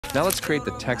Now let's create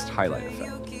the text highlight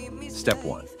effect. Step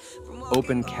 1.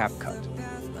 Open Capcut.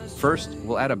 First,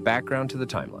 we'll add a background to the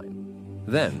timeline.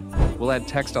 Then, we'll add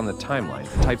text on the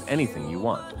timeline and type anything you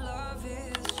want.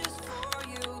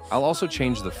 I'll also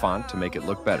change the font to make it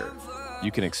look better.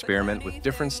 You can experiment with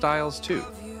different styles too.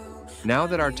 Now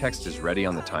that our text is ready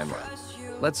on the timeline,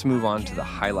 let's move on to the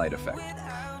highlight effect.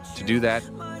 To do that,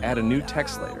 add a new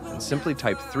text layer and simply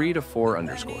type 3 to 4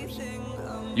 underscores.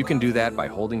 You can do that by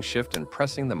holding Shift and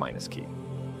pressing the minus key.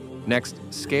 Next,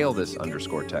 scale this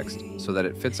underscore text so that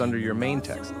it fits under your main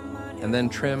text, and then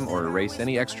trim or erase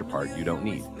any extra part you don't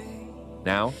need.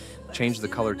 Now, change the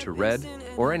color to red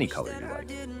or any color you like,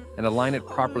 and align it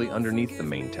properly underneath the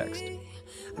main text.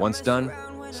 Once done,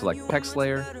 select Text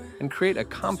Layer and create a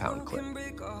compound clip.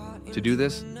 To do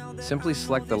this, simply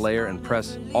select the layer and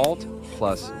press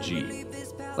Alt+G.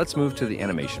 Let's move to the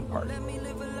animation part.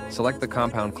 Select the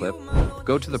compound clip,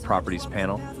 go to the Properties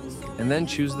panel, and then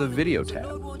choose the Video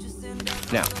tab.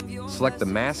 Now, select the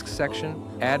Mask section,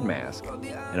 add mask,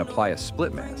 and apply a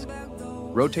split mask.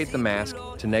 Rotate the mask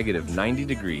to -90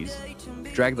 degrees,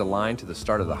 drag the line to the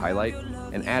start of the highlight,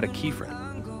 and add a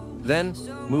keyframe. Then,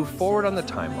 move forward on the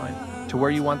timeline to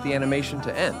where you want the animation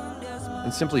to end,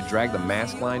 and simply drag the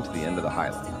mask line to the end of the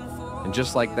highlight. And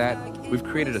just like that, we've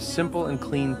created a simple and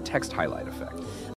clean text highlight effect.